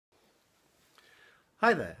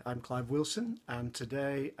Hi there, I'm Clive Wilson, and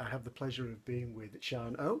today I have the pleasure of being with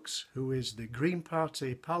Shan, who is the Green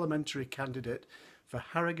Party parliamentary candidate for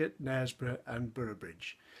Harrogate, Knaresborough and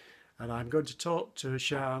Boroughbridge. And I'm going to talk to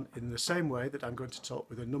Shan in the same way that I'm going to talk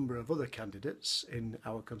with a number of other candidates in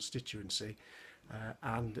our constituency,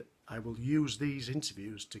 and I will use these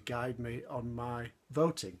interviews to guide me on my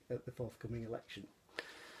voting at the forthcoming election.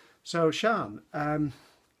 So Shan,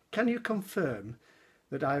 can you confirm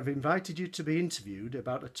that I have invited you to be interviewed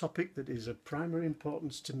about a topic that is of primary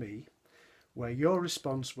importance to me, where your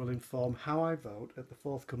response will inform how I vote at the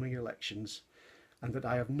forthcoming elections, and that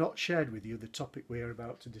I have not shared with you the topic we are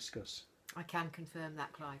about to discuss? I can confirm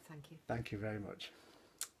that, Clive, thank you. Thank you very much.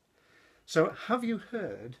 So, have you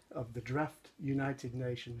heard of the draft United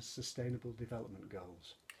Nations Sustainable Development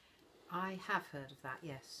Goals? I have heard of that,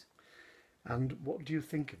 yes. And what do you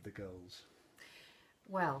think of the goals?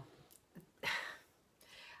 Well,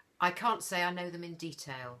 I can't say I know them in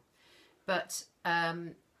detail, but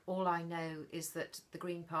all I know is that the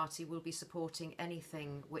Green Party will be supporting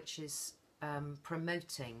anything which is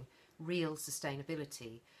promoting real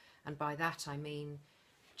sustainability, and by that I mean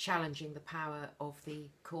challenging the power of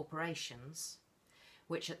the corporations,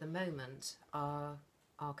 which at the moment are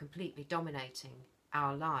completely dominating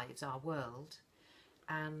our lives, our world,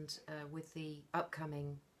 and with the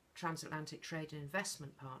upcoming Transatlantic Trade and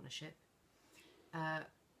Investment Partnership,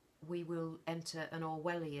 we will enter an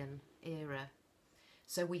Orwellian era.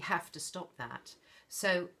 So we have to stop that.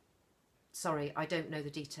 So, sorry, I don't know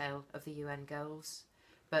the detail of the UN goals,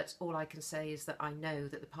 but all I can say is that I know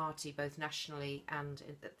that the party, both nationally and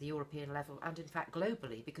at the European level, and in fact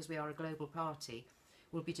globally, because we are a global party,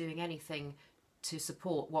 will be doing anything to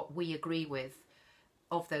support what we agree with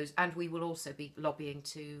of those, and we will also be lobbying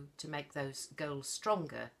to make those goals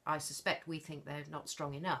stronger. I suspect we think they're not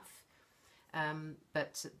strong enough,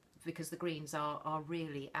 but because the Greens are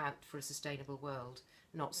really out for a sustainable world,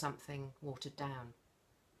 not something watered down.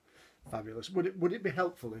 Fabulous. Would it be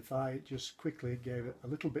helpful if I just quickly gave a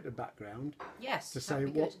little bit of background? Yes, to say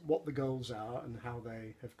what the goals are and how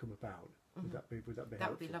they have come about? Mm-hmm. Would that be helpful? That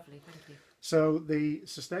would be lovely, thank you. So the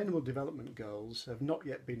Sustainable Development Goals have not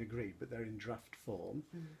yet been agreed, but they're in draft form.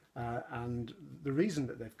 And the reason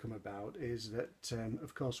that they've come about is that,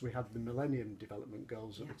 of course, we had the Millennium Development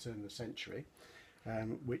Goals at the turn of the century,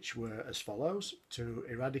 which were as follows: to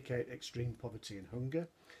eradicate extreme poverty and hunger,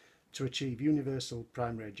 to achieve universal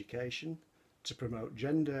primary education, to promote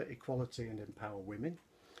gender equality and empower women,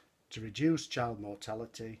 to reduce child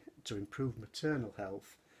mortality, to improve maternal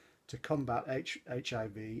health, to combat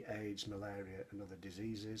HIV, AIDS, malaria and other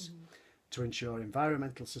diseases, to ensure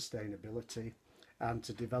environmental sustainability, and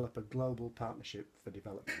to develop a global partnership for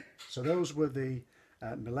development. So those were the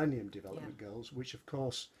Millennium Development Goals, which of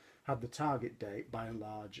course had the target date by and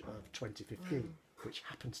large of 2015, which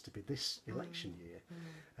happens to be this election year,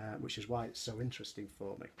 which is why it's so interesting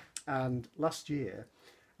for me. And last year,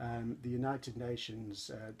 the United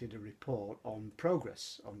Nations did a report on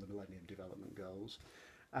progress on the Millennium Development Goals,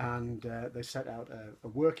 and they set out a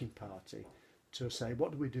working party to say,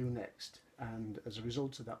 what do we do next? And as a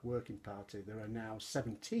result of that working party, there are now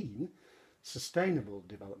 17 Sustainable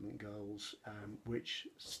Development Goals, which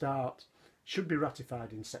should be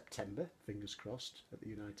ratified in September, fingers crossed, at the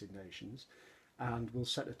United Nations, and will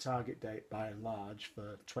set a target date by and large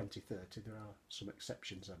for 2030. There are some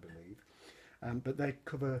exceptions, I believe, but they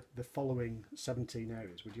cover the following 17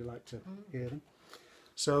 areas. Would you like to hear them?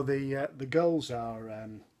 So the goals are,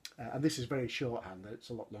 and this is very shorthand, it's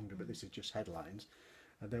a lot longer, but this is just headlines.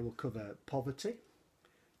 They will cover poverty,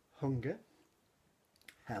 hunger,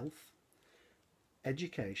 health,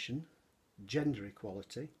 education, gender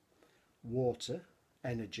equality, water,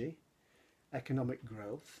 energy, economic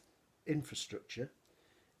growth, infrastructure,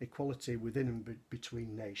 equality within and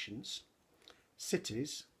between nations,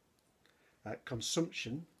 cities,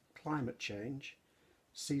 consumption, climate change,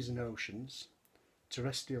 seas and oceans,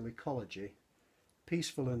 terrestrial ecology,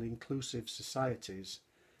 peaceful and inclusive societies,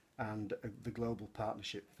 and the global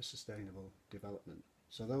partnership for sustainable development.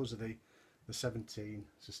 So those are the 17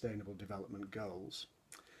 Sustainable Development Goals.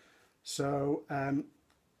 So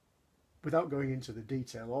without going into the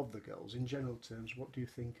detail of the goals, in general terms, what do you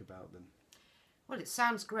think about them? Well, it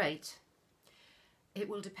sounds great. It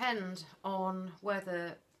will depend on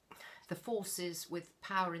whether the forces with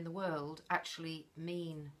power in the world actually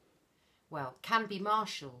can be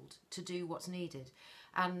marshalled to do what's needed.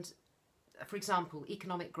 And, for example,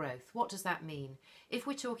 economic growth, what does that mean? If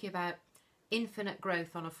we're talking about infinite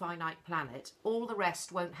growth on a finite planet, all the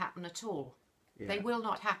rest won't happen at all. Yeah. They will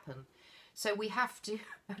not happen. So we have to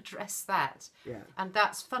address that. Yeah. And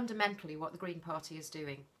that's fundamentally what the Green Party is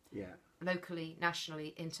doing. Yeah. locally,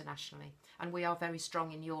 nationally, internationally. And we are very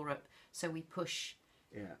strong in Europe, so we push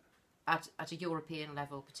Yeah. at a European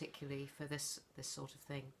level, particularly for this sort of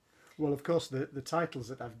thing. Well, of course, the titles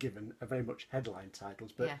that I've given are very much headline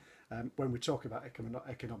titles, but Yeah. when we talk about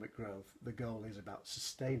economic growth, the goal is about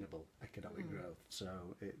sustainable economic growth.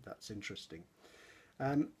 So that's interesting.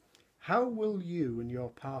 How will you and your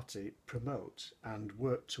party promote and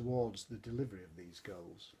work towards the delivery of these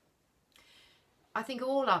goals? I think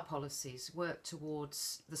all our policies work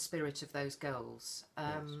towards the spirit of those goals.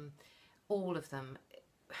 Yes. All of them.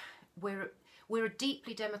 We're a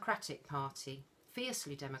deeply democratic party,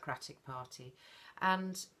 fiercely democratic party,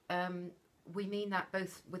 and we mean that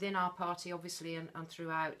both within our party, obviously, and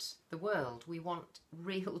throughout the world. We want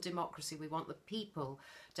real democracy. We want the people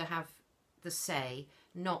to have the say,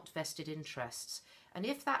 not vested interests. And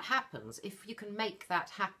if that happens, if you can make that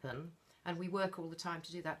happen, and we work all the time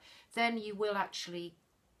to do that, then you will actually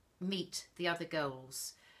meet the other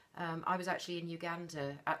goals. I was actually in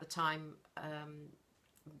Uganda at the time,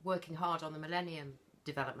 working hard on the Millennium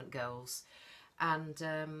Development Goals,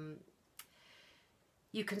 and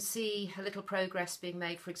you can see a little progress being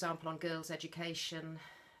made, for example, on girls' education,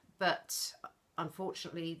 but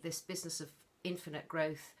unfortunately this business of infinite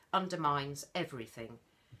growth undermines everything,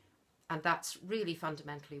 and that's really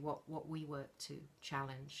fundamentally what we work to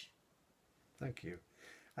challenge. Thank you.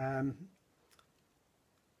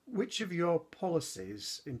 Which of your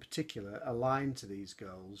policies in particular align to these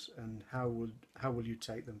goals, and how will you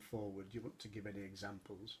take them forward? Do you want to give any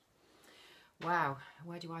examples? Wow,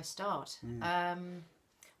 where do I start?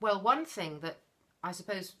 Well, one thing that I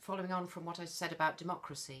suppose, following on from what I said about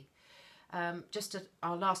democracy, just at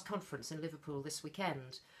our last conference in Liverpool this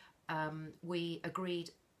weekend, we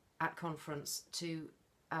agreed at conference to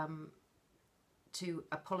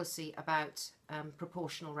a policy about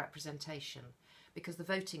proportional representation, because the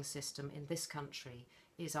voting system in this country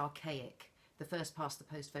is archaic. The first past the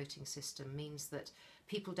post voting system means that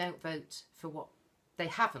people don't vote for what they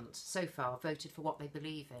haven't so far voted for what they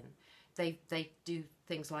believe in. They do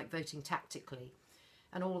things like voting tactically,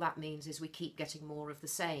 and all that means is we keep getting more of the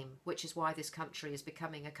same, which is why this country is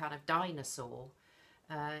becoming a kind of dinosaur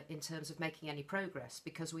in terms of making any progress,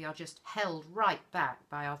 because we are just held right back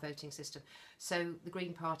by our voting system. So the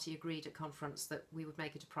Green Party agreed at conference that we would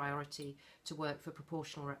make it a priority to work for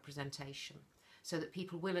proportional representation, so that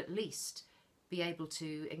people will at least be able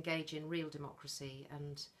to engage in real democracy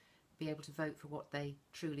and be able to vote for what they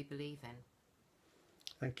truly believe in.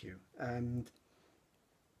 Thank you. And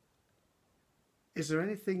is there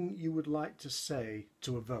anything you would like to say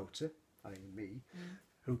to a voter, i.e. me,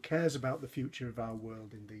 who cares about the future of our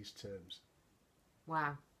world in these terms?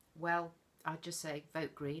 Wow. Well, I'd just say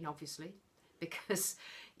vote Green, obviously, because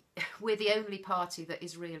we're the only party that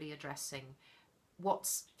is really addressing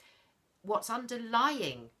what's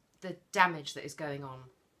underlying the damage that is going on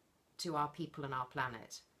to our people and our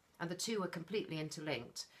planet. And the two are completely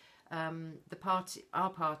interlinked. Our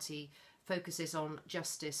party focuses on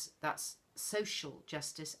justice, that's social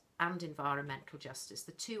justice and environmental justice.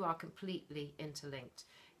 The two are completely interlinked.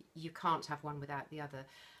 You can't have one without the other.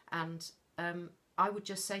 And I would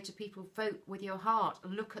just say to people, vote with your heart.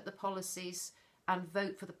 Look at the policies and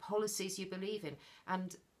vote for the policies you believe in.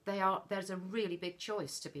 And there's a really big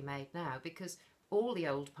choice to be made now, because all the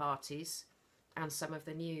old parties and some of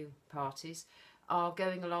the new parties are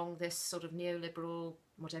going along this sort of neoliberal,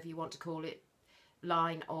 whatever you want to call it,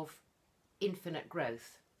 line of infinite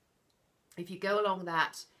growth. If you go along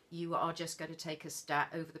that, you are just going to take us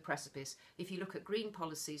over the precipice. If you look at green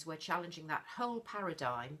policies, we're challenging that whole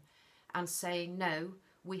paradigm and saying, no,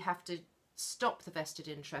 we have to stop the vested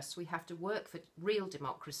interests. We have to work for real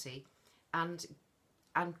democracy and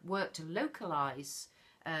work to localise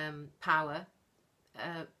power.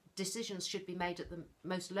 Decisions should be made at the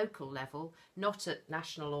most local level, not at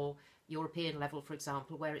national or European level, for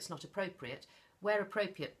example, where it's not appropriate. Where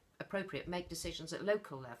appropriate, make decisions at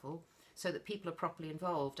local level so that people are properly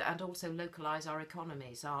involved, and also localise our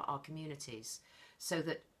economies, our communities, so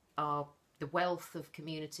that the wealth of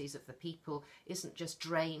communities, of the people, isn't just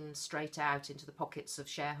drained straight out into the pockets of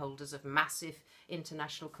shareholders of massive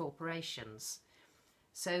international corporations.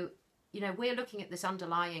 So, we're looking at this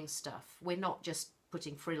underlying stuff. We're not just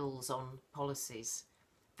putting frills on policies.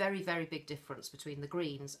 Very, very big difference between the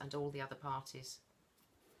Greens and all the other parties.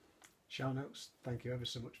 Shan, thank you ever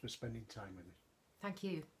so much for spending time with me. Thank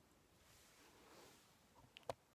you.